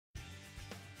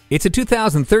It's a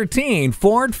 2013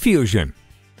 Ford Fusion.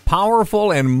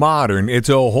 Powerful and modern, it's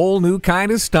a whole new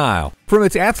kind of style. From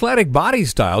its athletic body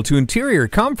style to interior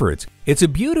comforts, it's a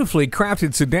beautifully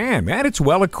crafted sedan and it's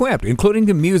well equipped, including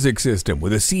the music system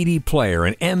with a CD player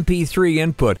and MP3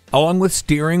 input, along with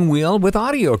steering wheel with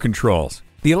audio controls.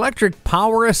 The electric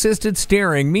power-assisted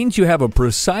steering means you have a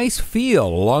precise feel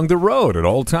along the road at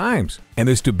all times. And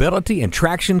the stability and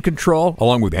traction control,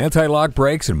 along with anti-lock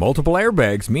brakes and multiple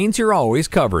airbags, means you're always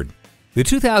covered. The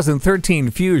 2013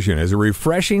 Fusion is a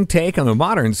refreshing take on the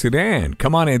modern sedan.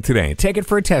 Come on in today and take it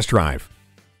for a test drive.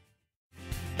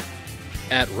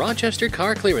 At Rochester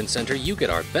Car Clearance Center, you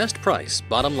get our best price,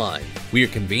 bottom line. We are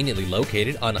conveniently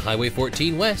located on Highway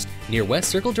 14 West, near West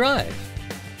Circle Drive.